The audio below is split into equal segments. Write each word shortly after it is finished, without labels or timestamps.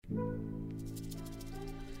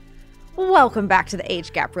Welcome back to the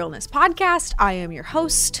Age Gap Realness Podcast. I am your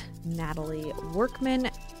host, Natalie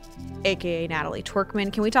Workman, aka Natalie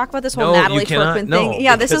Twerkman. Can we talk about this whole Natalie Twerkman thing?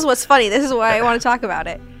 Yeah, this is what's funny. This is why I want to talk about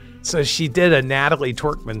it. So she did a Natalie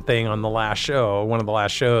Twerkman thing on the last show, one of the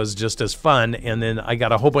last shows, just as fun. And then I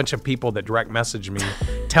got a whole bunch of people that direct messaged me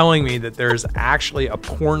telling me that there's actually a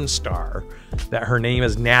porn star that her name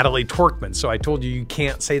is Natalie Twerkman. So I told you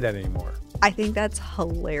can't say that anymore. I think that's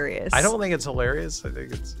hilarious. I don't think it's hilarious. I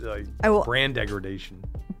think it's like brand degradation.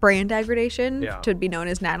 Brand degradation? Yeah. To be known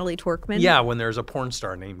as Natalie Twerkman? Yeah, when there's a porn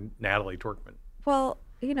star named Natalie Twerkman. Well,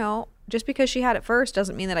 you know, just because she had it first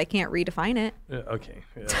doesn't mean that I can't redefine it. Okay.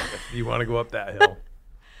 Yeah, you want to go up that hill?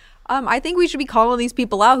 I think we should be calling these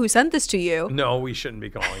people out who sent this to you. No, we shouldn't be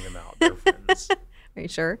calling them out. They're friends. Are you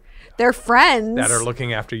sure? They're friends. That are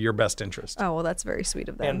looking after your best interest. Oh, well, that's very sweet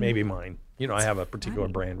of them. And maybe mine. You know, I have a particular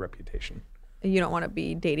brand reputation. You don't want to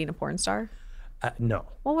be dating a porn star? No.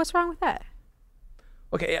 Well, what's wrong with that?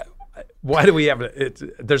 Okay, why do we have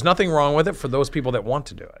it? There's nothing wrong with it for those people that want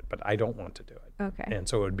to do it, but I don't want to do it. Okay. And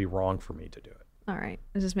so it would be wrong for me to do it. All right.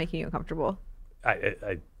 Is this making you uncomfortable?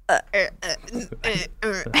 I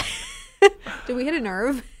Did we hit a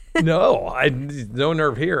nerve? No, no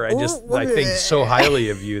nerve here. I think so highly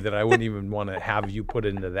of you that I wouldn't even want to have you put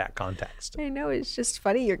into that context. I know, it's just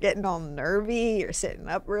funny. You're getting all nervy. You're sitting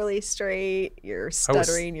up really straight. You're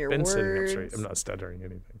stuttering your words. Sitting up straight. I'm not stuttering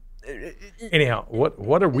anything. Anyhow,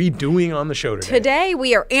 what are we doing on the show today? Today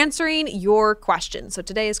we are answering your questions. So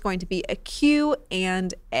today is going to be a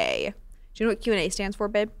Q&A. Do you know what Q&A stands for,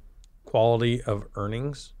 babe? Quality of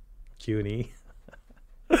earnings, Q&E.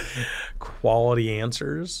 Quality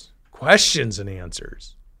answers, questions and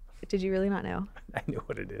answers. Did you really not know? I know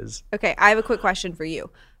what it is. Okay, I have a quick question for you.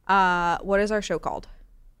 What is our show called?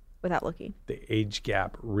 Without looking. The Age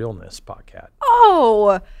Gap Realness Podcast.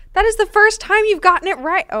 Oh, that is the first time you've gotten it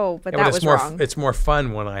right. Oh, but that was wrong. It's more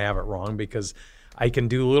fun when I have it wrong because I can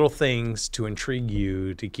do little things to intrigue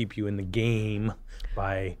you, to keep you in the game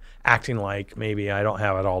by acting like maybe I don't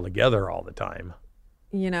have it all together all the time.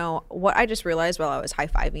 You know, what I just realized while I was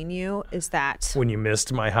high-fiving you is that... When you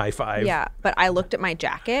missed my high five? Yeah, but I looked at my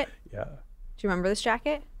jacket. Yeah. Do you remember this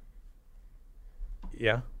jacket?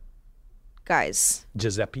 Yeah. Guys.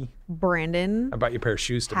 Giuseppe? Brandon... I bought you a pair of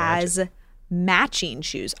shoes to match has it. Matching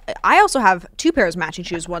shoes. I also have two pairs of matching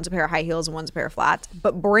shoes. One's a pair of high heels and one's a pair of flats.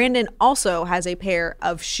 But Brandon also has a pair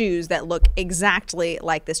of shoes that look exactly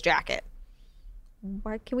like this jacket.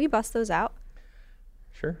 Why, can we bust those out?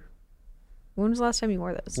 Sure. When was the last time you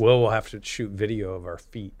wore those? We'll have to shoot video of our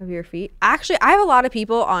feet. Of your feet? Actually, I have a lot of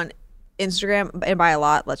people on Instagram, and by a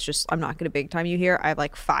lot, I'm not going to big time you here. I have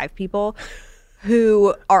like 5 people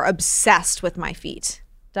who are obsessed with my feet.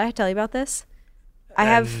 Did I tell you about this? I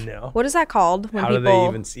have, no. What is that called? When How do they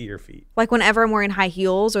even see your feet? Like whenever I'm wearing high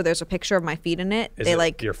heels or there's a picture of my feet in it, Is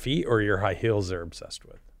it your feet or your high heels they're obsessed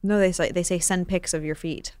with? No, they say send pics of your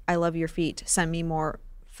feet. I love your feet. Send me more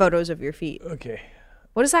photos of your feet. Okay.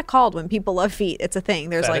 What is that called when people love feet? It's a thing.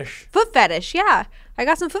 There's fetish? Like foot fetish. Yeah. I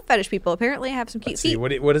got some foot fetish people. Apparently I have some cute feet.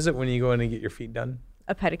 What is it when you go in and get your feet done?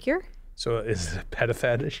 A pedicure? So is it a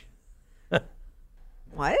pedifetish?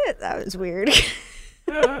 What? That was weird.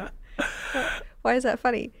 Why is that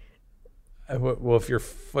funny? Well, if your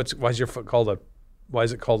foot's, why is it called a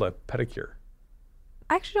pedicure?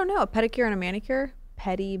 I actually don't know. A pedicure and a manicure?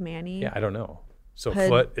 Pedi, mani? Yeah, I don't know. So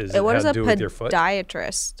foot is it has to do with your foot?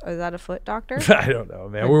 Podiatrist? Is that a foot doctor? I don't know,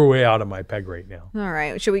 man. We're way out of my peg right now. All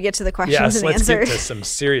right. Should we get to the questions and let's answers? get to some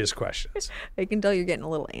serious questions. I can tell you're getting a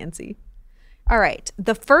little antsy. All right.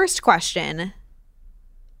 The first question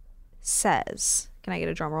says, can I get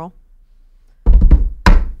a drum roll?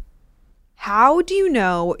 How do you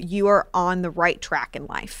know you are on the right track in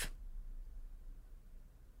life?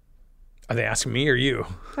 Are they asking me or you?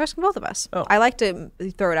 They're asking both of us. Oh. I like to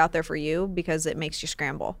throw it out there for you because it makes you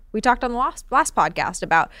scramble. We talked on the last podcast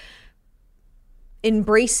about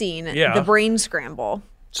embracing the brain scramble.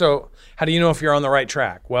 So how do you know if you're on the right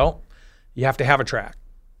track? Well, you have to have a track.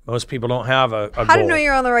 Most people don't have a goal. How do you know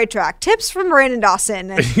you're on the right track? Tips from Brandon Dawson.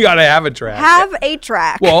 You got to have a track. Have a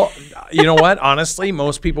track. Well, you know what? Honestly,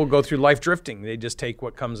 most people go through life drifting. They just take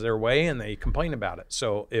what comes their way and they complain about it.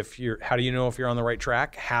 So how do you know if you're on the right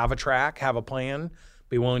track? Have a track, have a plan,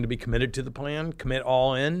 be willing to be committed to the plan, commit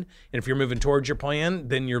all in. And if you're moving towards your plan,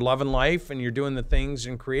 then you're loving life and you're doing the things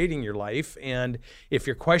and creating your life. And if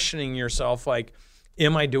you're questioning yourself, like,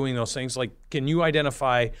 am I doing those things? Like, can you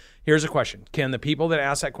identify, here's a question. Can the people that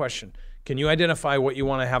ask that question, can you identify what you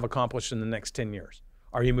want to have accomplished in the next 10 years?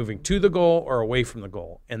 Are you moving to the goal or away from the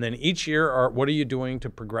goal? And then each year, what are you doing to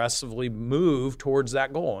progressively move towards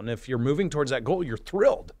that goal? And if you're moving towards that goal, you're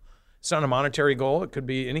thrilled. It's not a monetary goal. It could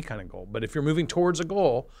be any kind of goal. But if you're moving towards a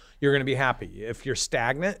goal, you're going to be happy. If you're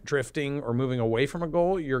stagnant, drifting, or moving away from a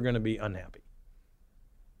goal, you're going to be unhappy.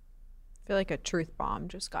 I feel like a truth bomb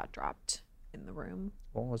just got dropped in the room.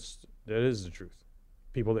 Well, that is the truth.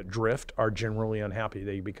 People that drift are generally unhappy.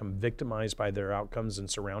 They become victimized by their outcomes and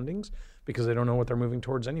surroundings because they don't know what they're moving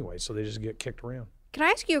towards anyway. So they just get kicked around. Can I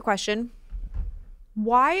ask you a question?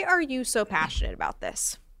 Why are you so passionate about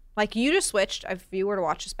this? Like, you just switched, if you were to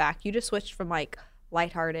watch this back, you just switched from like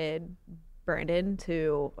lighthearted Brandon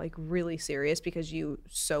to like really serious because you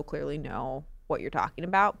so clearly know what you're talking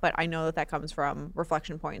about. But I know that comes from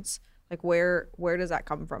reflection points. Like, where does that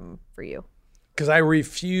come from for you? Because I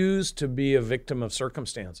refuse to be a victim of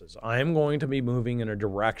circumstances. I am going to be moving in a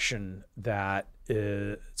direction that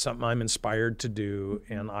is something I'm inspired to do.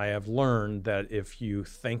 And I have learned that if you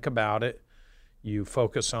think about it, you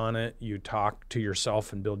focus on it, you talk to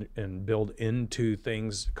yourself and build into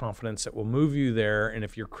things, confidence that will move you there. And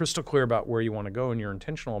if you're crystal clear about where you want to go and you're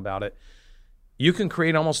intentional about it, you can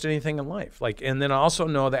create almost anything in life. And then I also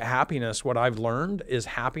know that happiness, what I've learned is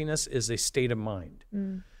happiness is a state of mind.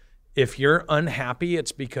 If you're unhappy,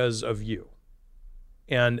 it's because of you.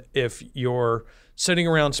 And if you're sitting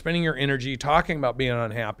around spending your energy talking about being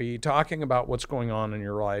unhappy, talking about what's going on in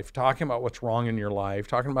your life, talking about what's wrong in your life,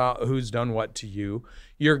 talking about who's done what to you,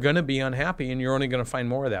 you're going to be unhappy, and you're only going to find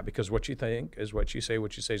more of that, because what you think is what you say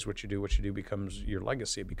is what you do becomes your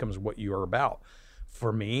legacy. It becomes what you are about.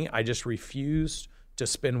 For me, I just refuse to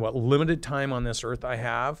spend what limited time on this earth I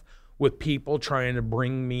have with people trying to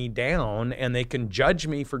bring me down, and they can judge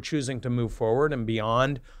me for choosing to move forward and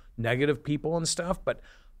beyond negative people and stuff, but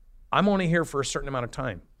I'm only here for a certain amount of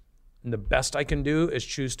time. And the best I can do is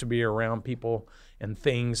choose to be around people and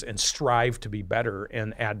things and strive to be better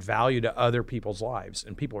and add value to other people's lives.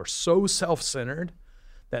 And people are so self-centered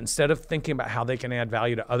that instead of thinking about how they can add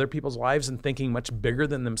value to other people's lives and thinking much bigger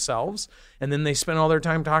than themselves, and then they spend all their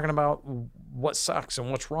time talking about what sucks and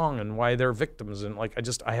what's wrong and why they're victims. And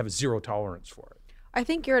I have zero tolerance for it. I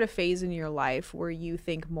think you're at a phase in your life where you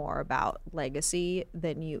think more about legacy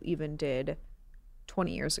than you even did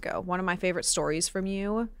 20 years ago. One of my favorite stories from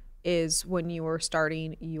you is when you were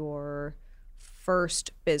starting your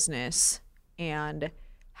first business and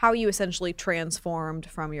how you essentially transformed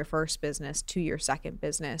from your first business to your second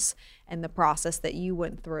business, and the process that you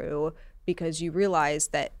went through because you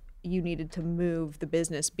realized that you needed to move the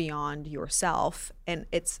business beyond yourself. And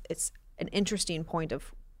it's an interesting point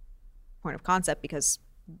of concept, because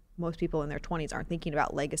most people in their 20s aren't thinking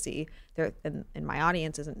about legacy. And my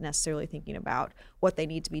audience isn't necessarily thinking about what they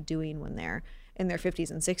need to be doing when they're in their 50s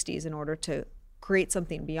and 60s in order to create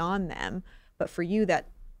something beyond them. But for you, that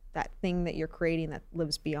thing that you're creating that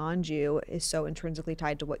lives beyond you is so intrinsically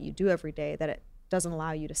tied to what you do every day that it doesn't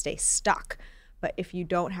allow you to stay stuck. But if you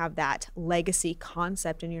don't have that legacy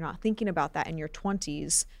concept and you're not thinking about that in your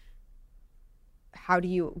 20s, how do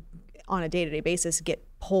you, on a day-to-day basis, get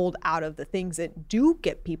pulled out of the things that do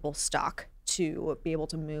get people stuck to be able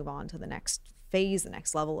to move on to the next phase, the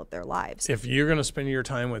next level of their lives? If you're going to spend your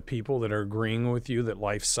time with people that are agreeing with you that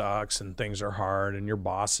life sucks and things are hard and your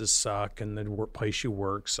bosses suck and the workplace you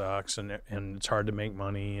work sucks and it's hard to make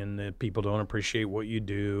money and that people don't appreciate what you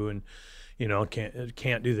do and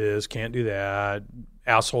can't do this, can't do that,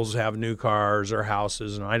 assholes have new cars or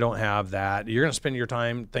houses and I don't have that, you're going to spend your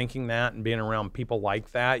time thinking that and being around people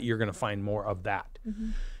like that, you're going to find more of that.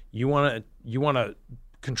 Mm-hmm. You want to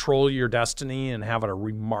control your destiny and have a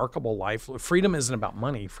remarkable life. Freedom isn't about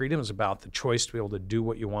money. Freedom is about the choice to be able to do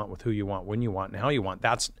what you want with who you want, when you want, and how you want.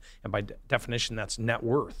 And by definition, that's net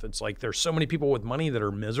worth. It's like there's so many people with money that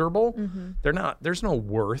are miserable. Mm-hmm. There's no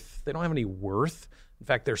worth. They don't have any worth. In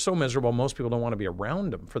fact, they're so miserable, most people don't want to be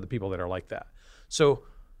around them for the people that are like that. So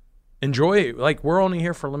enjoy, we're only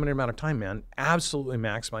here for a limited amount of time, man. Absolutely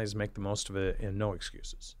maximize, make the most of it, and no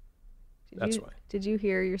excuses. That's why. Did you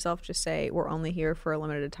hear yourself just say, we're only here for a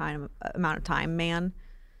limited amount of time, man?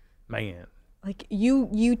 Man. Like you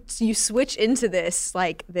switch into this,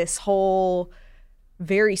 this whole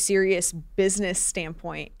very serious business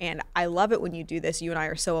standpoint. And I love it when you do this. You and I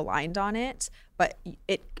are so aligned on it, but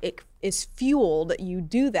it is fueled. You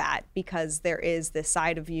do that because there is this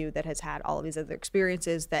side of you that has had all of these other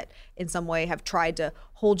experiences that in some way have tried to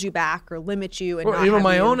hold you back or limit you. And or even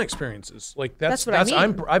my own experiences. That's what I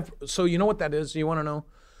mean. So you know what that is? Do you want to know?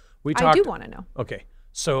 I do want to know. Okay.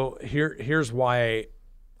 So here's why.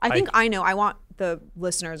 I think I know. I want the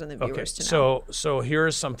listeners and the viewers to know. So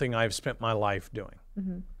here's something I've spent my life doing.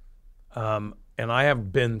 Mm-hmm. And I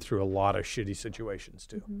have been through a lot of shitty situations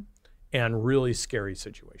too. Mm-hmm. And really scary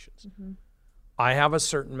situations. Mm-hmm. I have a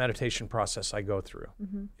certain meditation process I go through,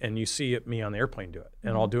 and you see me on the airplane do it,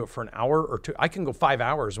 and I'll do it for an hour or two. I can go 5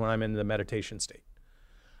 hours when I'm in the meditation state,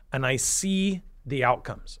 and I see the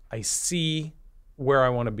outcomes. I see where I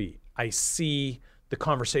want to be. I see the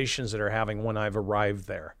conversations that are having when I've arrived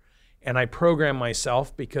there, and I program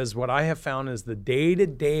myself, because what I have found is the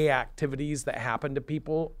day-to-day activities that happen to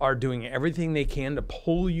people are doing everything they can to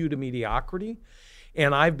pull you to mediocrity.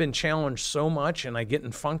 And I've been challenged so much, and I get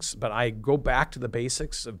in funks, but I go back to the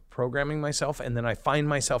basics of programming myself, and then I find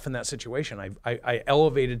myself in that situation. I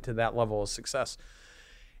elevated to that level of success.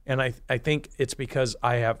 And I think it's because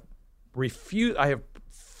I have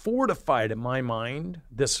fortified in my mind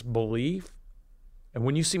this belief. And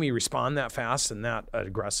when you see me respond that fast and that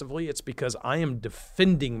aggressively, it's because I am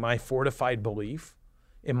defending my fortified belief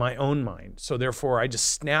in my own mind. So therefore, I just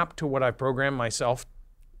snap to what I've programmed myself,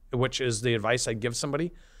 which is the advice I'd give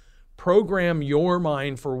somebody. Program your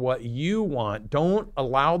mind for what you want. Don't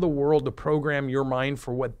allow the world to program your mind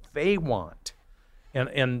for what they want.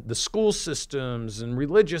 And the school systems and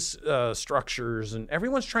religious structures, and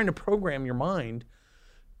everyone's trying to program your mind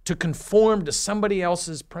to conform to somebody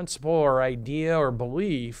else's principle or idea or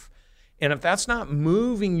belief. And if that's not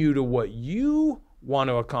moving you to what you want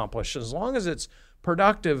to accomplish, as long as it's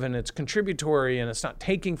productive and it's contributory and it's not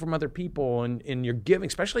taking from other people, and you're giving,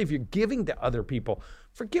 especially if you're giving to other people,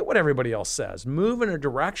 forget what everybody else says. Move in a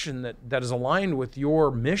direction that is aligned with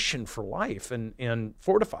your mission for life, and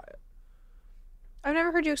fortify it. I've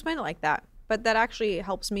never heard you explain it like that, but that actually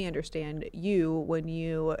helps me understand you when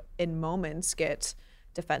you, in moments, get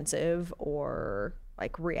defensive or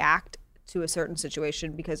like react to a certain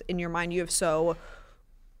situation, because in your mind you have so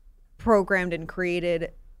programmed and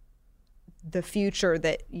created the future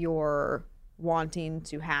that you're wanting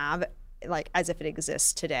to have, like as if it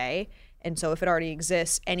exists today. And so if it already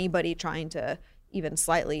exists, anybody trying to even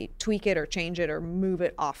slightly tweak it or change it or move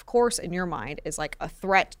it off course in your mind is like a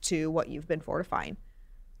threat to what you've been fortifying.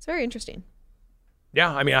 It's very interesting.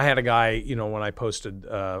 Yeah, I mean, I had a guy, when I posted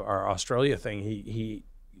our Australia thing, he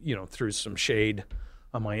threw some shade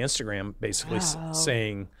on my Instagram, basically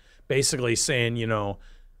saying,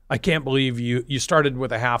 I can't believe you started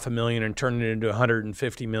with $500,000 and turned it into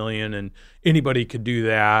 150 million, and anybody could do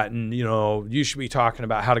that. And, you should be talking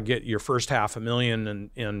about how to get your first $500,000.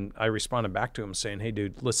 And I responded back to him saying, hey,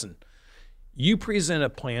 dude, listen, you present a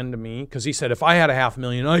plan to me, because he said, if I had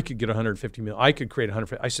 $500,000, I could get 150 million. I could create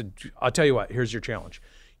 150. I said, I'll tell you what, here's your challenge.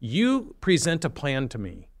 You present a plan to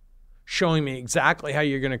me showing me exactly how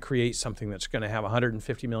you're going to create something that's going to have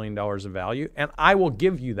 $150 million of value, and I will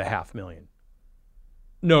give you the $500,000.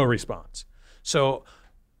 No response. So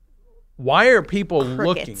why are people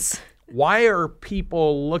looking? Why are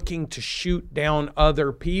people looking to shoot down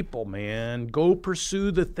other people, man? Go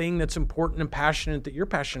pursue the thing that's important and passionate that you're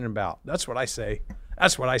passionate about. That's what I say.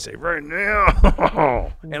 That's what I say right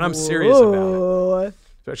now. And I'm serious about it.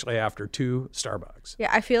 Especially after 2 Starbucks. Yeah,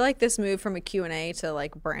 I feel like this moved from a Q&A to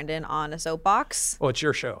like Brandon on a soapbox. Well, it's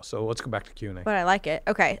your show, so let's go back to Q&A. But I like it.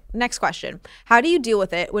 Okay, next question. How do you deal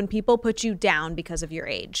with it when people put you down because of your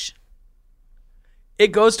age? It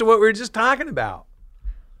goes to what we were just talking about.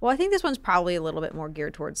 Well, I think this one's probably a little bit more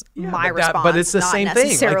geared towards my response. But it's the same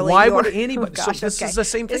thing. Like, why would anybody? Oh, gosh, so this is the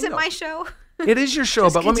same thing. Is it my show? It is your show,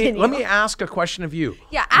 but continue. let me ask a question of you.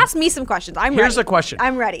 Yeah, ask me some questions. Here's a question.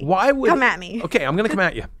 I'm ready. Why would come at me? Okay, I'm going to come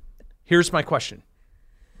at you. Here's my question.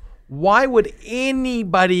 Why would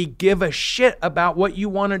anybody give a shit about what you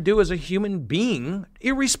want to do as a human being,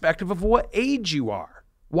 irrespective of what age you are?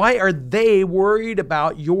 Why are they worried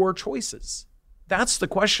about your choices? That's the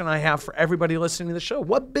question I have for everybody listening to the show.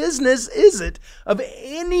 What business is it of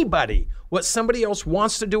anybody what somebody else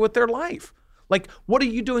wants to do with their life? Like, what are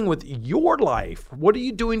you doing with your life? What are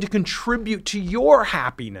you doing to contribute to your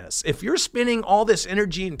happiness? If you're spending all this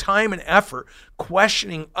energy and time and effort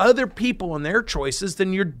questioning other people and their choices,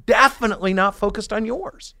 then you're definitely not focused on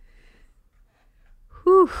yours.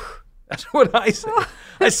 Whew. That's what I say.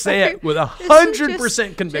 I say it with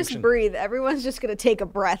 100% conviction. Just breathe. Everyone's just going to take a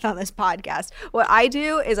breath on this podcast. What I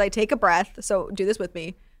do is I take a breath. So do this with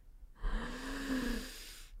me.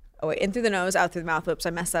 Oh, wait. In through the nose, out through the mouth. Oops,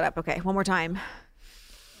 I messed that up. Okay, one more time.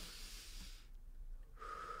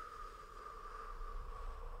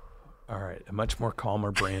 All right. A much more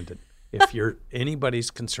calmer Brandon. If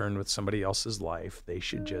anybody's concerned with somebody else's life, they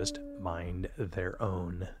should just mind their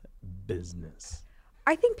own business.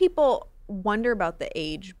 I think people wonder about the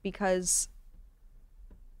age because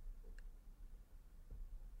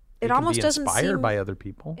it almost doesn't seem inspired by other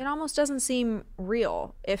people. It almost doesn't seem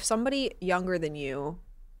real. If somebody younger than you,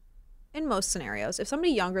 in most scenarios, if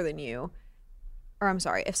somebody younger than you, or I'm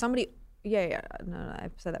sorry, if somebody, no, I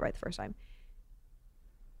said that right the first time.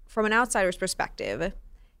 from an outsider's perspective,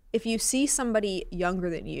 if you see somebody younger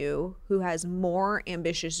than you who has more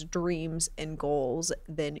ambitious dreams and goals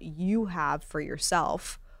than you have for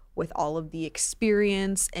yourself, with all of the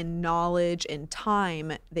experience and knowledge and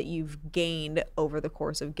time that you've gained over the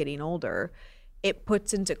course of getting older, it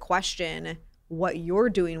puts into question what you're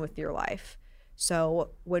doing with your life. So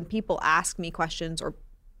when people ask me questions or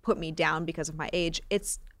put me down because of my age,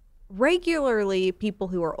 it's regularly people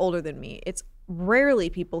who are older than me. It's rarely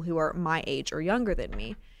people who are my age or younger than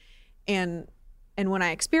me. And when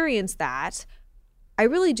I experience that, I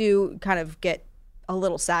really do kind of get a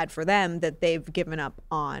little sad for them that they've given up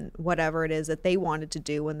on whatever it is that they wanted to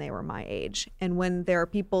do when they were my age. And when there are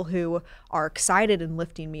people who are excited and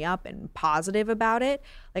lifting me up and positive about it,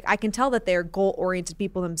 like I can tell that they're goal-oriented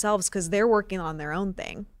people themselves because they're working on their own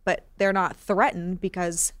thing, but they're not threatened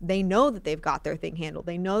because they know that they've got their thing handled.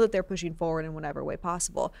 They know that they're pushing forward in whatever way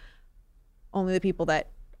possible. Only the people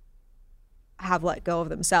that have let go of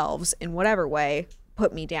themselves in whatever way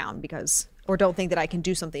put me down because, or don't think that I can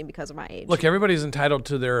do something because of my age. Look, everybody's entitled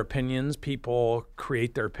to their opinions. People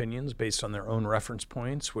create their opinions based on their own reference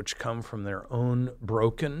points, which come from their own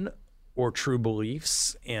broken or true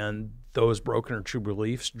beliefs. And those broken or true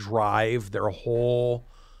beliefs drive their whole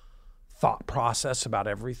thought process about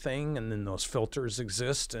everything. And then those filters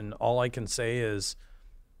exist. And all I can say is,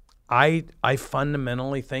 I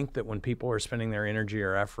fundamentally think that when people are spending their energy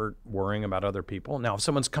or effort worrying about other people, now if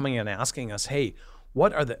someone's coming in asking us, hey,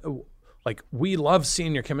 what are the, like, we love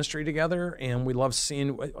seeing your chemistry together and we love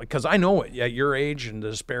seeing, because I know it at your age and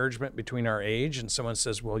the disparagement between our age, and someone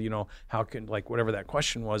says, well, you know, how can, like, whatever that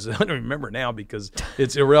question was, I don't remember now because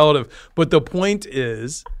it's irrelevant. But the point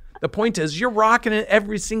is you're rocking it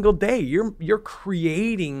every single day. You're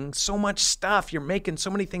creating so much stuff. You're making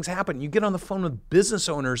so many things happen. You get on the phone with business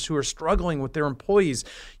owners who are struggling with their employees.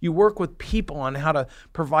 You work with people on how to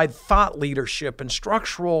provide thought leadership and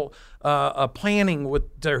structural planning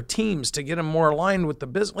with their teams to get them more aligned with the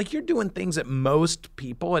business. Like, you're doing things that most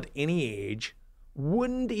people at any age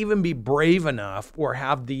wouldn't even be brave enough or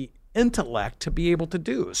have the intellect to be able to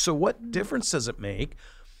do. So what difference does it make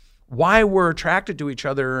why we're attracted to each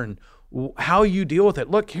other and how you deal with it?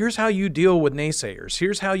 Look, here's how you deal with naysayers.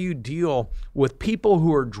 Here's how you deal with people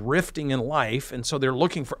who are drifting in life, and so they're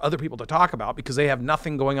looking for other people to talk about because they have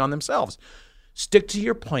nothing going on themselves. Stick to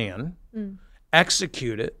your plan,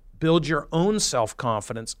 execute it, build your own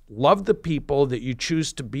self-confidence, love the people that you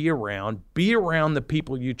choose to be around the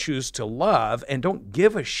people you choose to love, and don't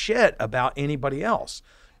give a shit about anybody else.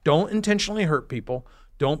 Don't intentionally hurt people.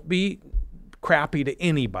 Don't be crappy to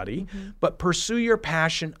anybody, but pursue your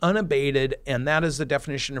passion unabated, and that is the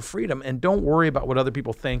definition of freedom. And don't worry about what other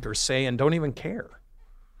people think or say, and don't even care.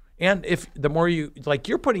 And if the more you, like,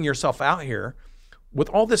 you're putting yourself out here with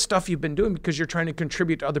all this stuff you've been doing because you're trying to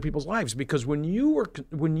contribute to other people's lives. Because when you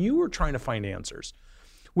were trying to find answers,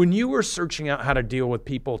 when you were searching out how to deal with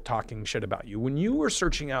people talking shit about you, when you were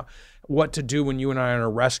searching out what to do when you and I are in a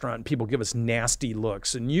restaurant and people give us nasty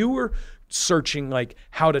looks, and you were searching like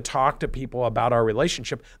how to talk to people about our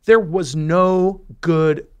relationship, there was no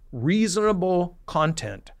good, reasonable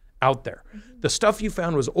content out there. The stuff you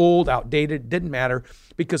found was old, outdated, didn't matter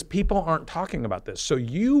because people aren't talking about this. So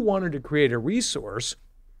you wanted to create a resource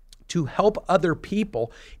to help other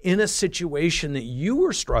people in a situation that you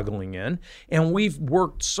were struggling in. And we've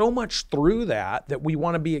worked so much through that we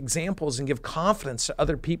want to be examples and give confidence to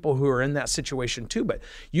other people who are in that situation too. But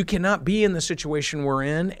you cannot be in the situation we're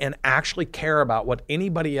in and actually care about what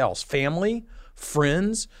anybody else, family,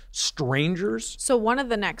 friends, strangers. So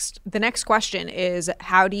the next question is,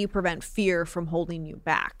 how do you prevent fear from holding you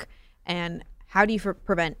back? And how do you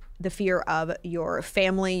prevent the fear of your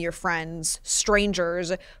family, your friends,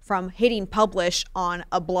 strangers from hitting publish on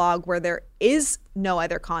a blog where there is no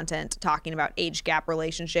other content talking about age gap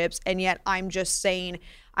relationships, and yet I'm just saying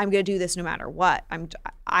I'm going to do this no matter what.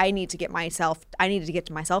 I need to get myself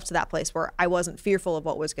to that place where I wasn't fearful of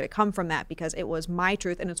what was going to come from that because it was my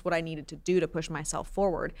truth and it's what I needed to do to push myself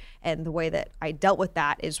forward. And the way that I dealt with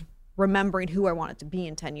that is remembering who I wanted to be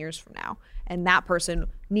in 10 years from now. And that person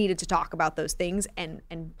needed to talk about those things and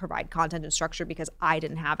provide content and structure because I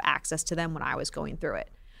didn't have access to them when I was going through it.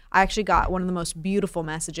 I actually got one of the most beautiful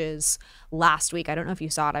messages last week. I don't know if you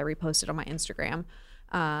saw it. I reposted on my Instagram.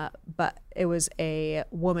 But it was a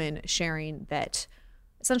woman sharing that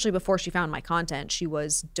essentially before she found my content, she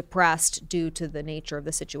was depressed due to the nature of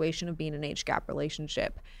the situation of being in an age gap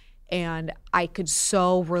relationship. And I could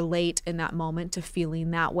so relate in that moment to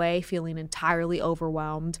feeling that way, feeling entirely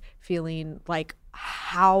overwhelmed, feeling like,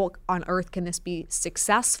 how on earth can this be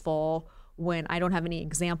successful when I don't have any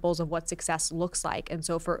examples of what success looks like. And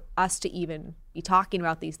so for us to even be talking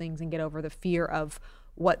about these things and get over the fear of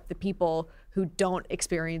what the people who don't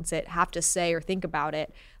experience it have to say or think about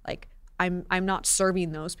it, like I'm not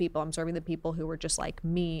serving those people. I'm serving the people who were just like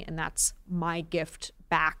me, and that's my gift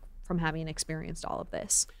back from having experienced all of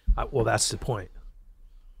this. Well, that's the point.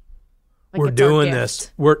 Like, We're it's our doing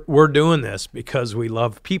gift. this. We're doing this because we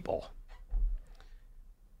love people,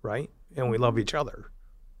 right? And we love each other.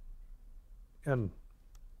 And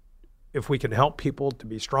if we can help people to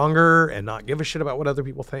be stronger and not give a shit about what other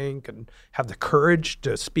people think, and have the courage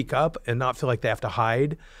to speak up and not feel like they have to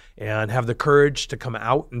hide, and have the courage to come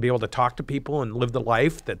out and be able to talk to people and live the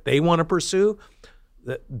life that they want to pursue,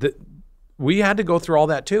 we had to go through all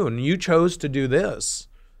that too. And you chose to do this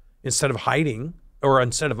instead of hiding, or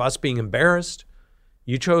instead of us being embarrassed.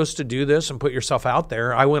 You chose to do this and put yourself out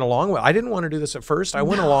there. I went along with it. I didn't want to do this at first. I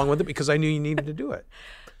went along with it because I knew you needed to do it.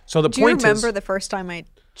 So the Do you point is, remember the first time I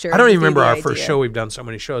shared? I don't with even you remember the our idea? first show. We've done so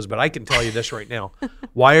many shows, but I can tell you this right now.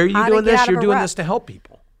 Why are you How to doing get this? out of You're a doing rut. this to help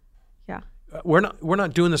people. Yeah. We're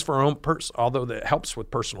not doing this for our own although that helps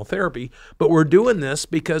with personal therapy, but we're doing this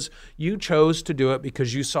because you chose to do it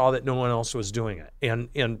because you saw that no one else was doing it.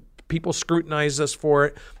 And people scrutinize us for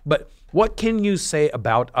it. But what can you say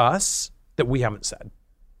about us that we haven't said?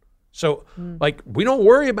 So, like, we don't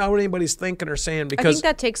worry about what anybody's thinking or saying I because think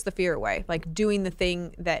that takes the fear away. Like doing the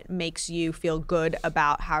thing that makes you feel good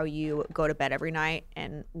about how you go to bed every night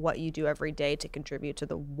and what you do every day to contribute to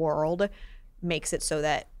the world makes it so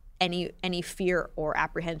that any fear or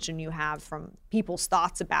apprehension you have from people's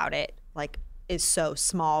thoughts about it, like, is so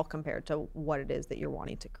small compared to what it is that you're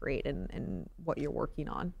wanting to create and what you're working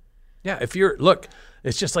on. yeah,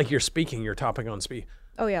 it's just like you're speaking, your topic on speak.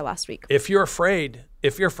 Oh yeah, last week. If you're afraid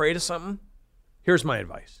of something, here's my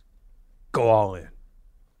advice. Go all in.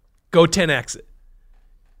 Go 10X it.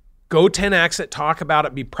 Go 10X it, talk about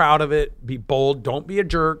it, be proud of it, be bold. Don't be a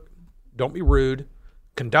jerk. Don't be rude.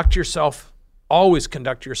 Always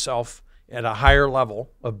conduct yourself at a higher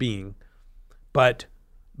level of being, but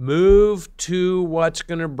move to what's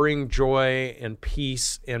going to bring joy and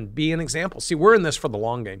peace and be an example. See, we're in this for the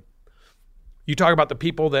long game. You talk about the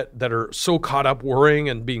people that are so caught up worrying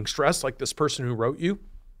and being stressed, like this person who wrote you.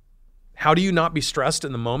 How do you not be stressed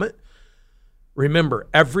in the moment? Remember,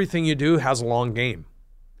 everything you do has a long game.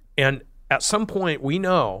 And at some point, we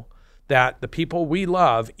know that the people we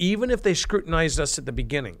love, even if they scrutinized us at the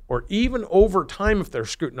beginning, or even over time if they're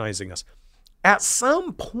scrutinizing us, at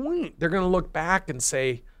some point, they're going to look back and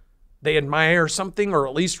say they admire something, or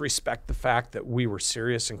at least respect the fact that we were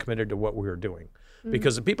serious and committed to what we were doing.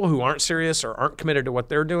 Because the people who aren't serious or aren't committed to what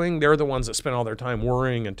they're doing, they're the ones that spend all their time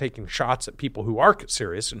worrying and taking shots at people who are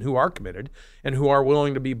serious and who are committed and who are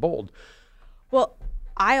willing to be bold. Well,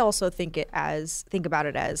 I also think about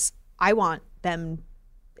it as I want them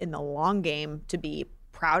in the long game to be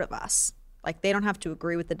proud of us. Like, they don't have to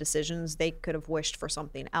agree with the decisions. They could have wished for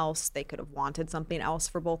something else. They could have wanted something else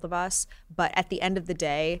for both of us. But at the end of the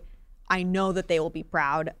day, I know that they will be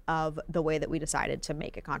proud of the way that we decided to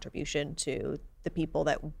make a contribution to the people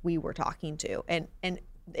that we were talking to. And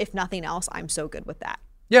if nothing else, I'm so good with that.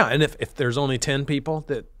 Yeah, and if there's only 10 people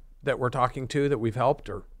that we're talking to that we've helped,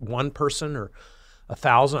 or one person, or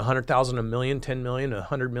 1,000, 100,000, 1 million, 10 million,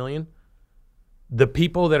 100 million, the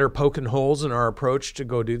people that are poking holes in our approach to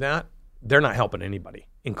go do that, they're not helping anybody,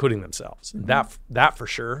 including themselves. Mm-hmm. That for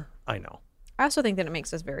sure, I know. I also think that it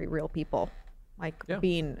makes us very real people. Like,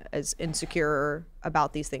 being as insecure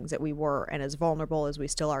about these things that we were, and as vulnerable as we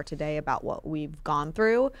still are today about what we've gone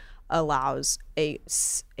through, allows a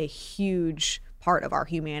huge part of our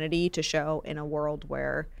humanity to show in a world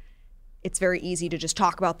where it's very easy to just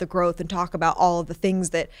talk about the growth and talk about all of the things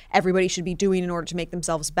that everybody should be doing in order to make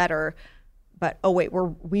themselves better. But, oh wait,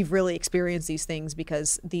 we've really experienced these things,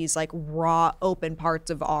 because these like raw, open parts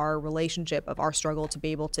of our relationship, of our struggle to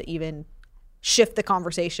be able to even shift the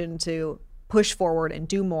conversation to push forward and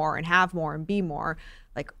do more and have more and be more,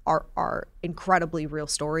 like, are incredibly real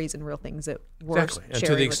stories and real things that we're exactly. And to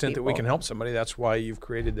sharing the with extent that we people. can help somebody, that's why you've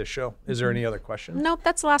created this show. Is there any other questions? Nope,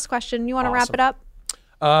 that's the last question. You want to wrap Awesome. it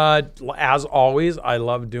up? As always, I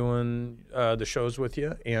love doing the shows with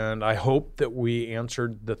you, and I hope that we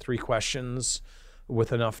answered the 3 questions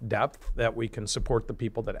with enough depth that we can support the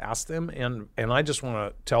people that asked them. And I just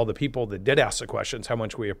want to tell the people that did ask the questions how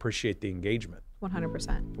much we appreciate the engagement.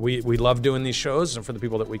 100%. We love doing these shows, and for the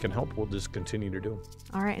people that we can help, we'll just continue to do them.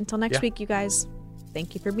 All right, until next week, you guys.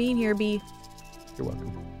 Thank you for being here, B. You're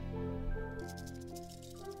welcome.